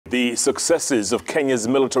The successes of Kenya's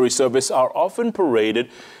military service are often paraded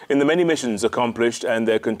in the many missions accomplished and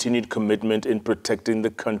their continued commitment in protecting the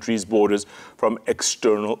country's borders from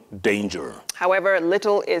external danger. However,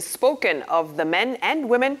 little is spoken of the men and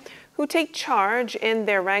women who take charge in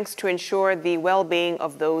their ranks to ensure the well-being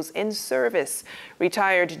of those in service.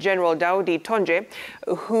 Retired General Daudi Tonje,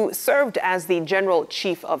 who served as the General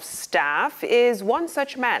Chief of Staff, is one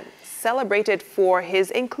such man, celebrated for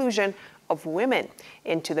his inclusion of women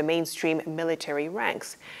into the mainstream military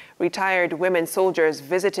ranks. Retired women soldiers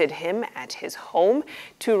visited him at his home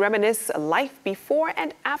to reminisce life before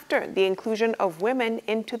and after the inclusion of women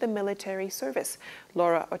into the military service.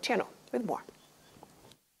 Laura Otieno with more.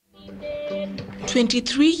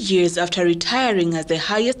 23 years after retiring as the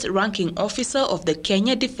highest-ranking officer of the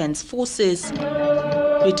Kenya Defense Forces,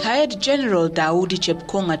 retired General Daudi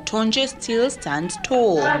Tonje still stands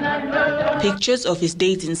tall. Pictures of his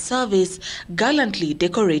days in service gallantly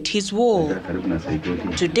decorate his wall.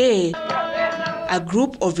 Today, a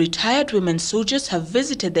group of retired women soldiers have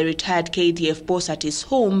visited the retired KDF boss at his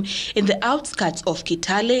home in the outskirts of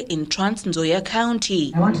Kitale in Trans Nzoia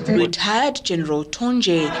County. Retired General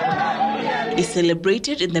Tonje is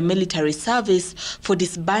celebrated in the military service for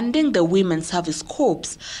disbanding the Women's Service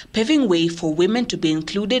Corps, paving way for women to be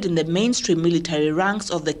included in the mainstream military ranks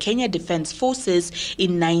of the Kenya Defense Forces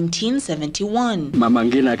in 1971. Mama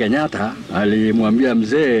Ngina Kenyatta alimwambia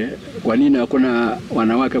mzee kwa nini hakuna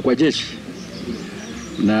wanawake kwa jeshi.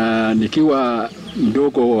 Na nikiwa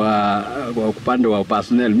mdogo wa upande wa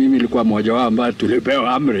personnel, mimi nilikuwa mmoja wao ambao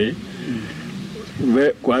tulipewa amri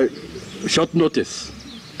kwa short notice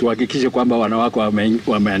tuhakikishe kwamba wanawake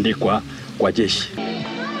wameandikwa kwa jeshi.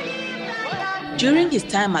 During his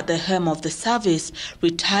time at the helm of the service,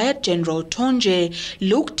 retired General Tonje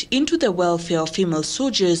looked into the welfare of female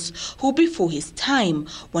soldiers who before his time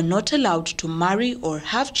were not allowed to marry or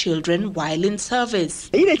have children while in service.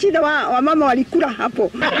 Ile shida wa mama walikula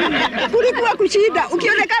hapo. Kulikuwa kushida.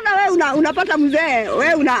 Ukionekana wewe unapata mzee,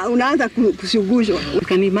 wewe unaanza kushughulishwa.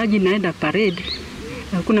 Can imagine naenda parade.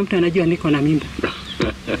 Hakuna mtu anajua niko na mimba.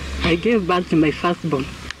 I gave birth to my firstborn.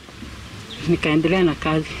 Nikaendelea na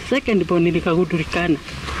kazi. Second born nilikahudurikana.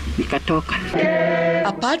 Nikatoka.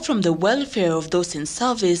 Apart from the welfare of those in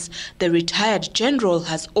service, the retired general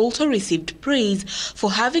has also received praise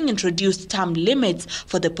for having introduced term limits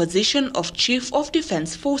for the position of Chief of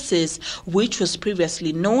Defense Forces, which was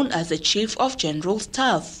previously known as the Chief of General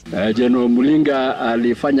Staff. General Mulinga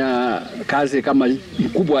alifanya kazi kama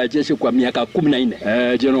mkubwa wa jeshi kwa miaka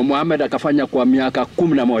 14. General Mohamed akafanya kwa miaka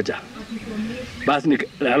 11. Basi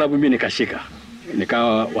alafu mimi nikashika,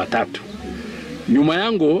 nikawa watatu. Nyuma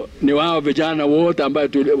yangu ni wao vijana wote ambao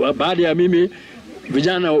baada ya mimi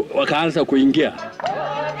vijana wakaanza kuingia.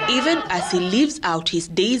 Even as he lives out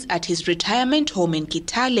his days at his retirement home in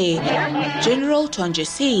Kitale, General Tonje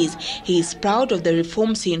says he is proud of the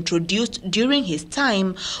reforms he introduced during his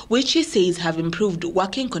time, which he says have improved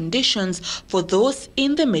working conditions for those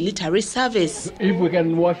in the military service. If we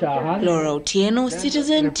can wash our hands. Laura Otieno,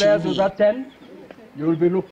 Citizen TV.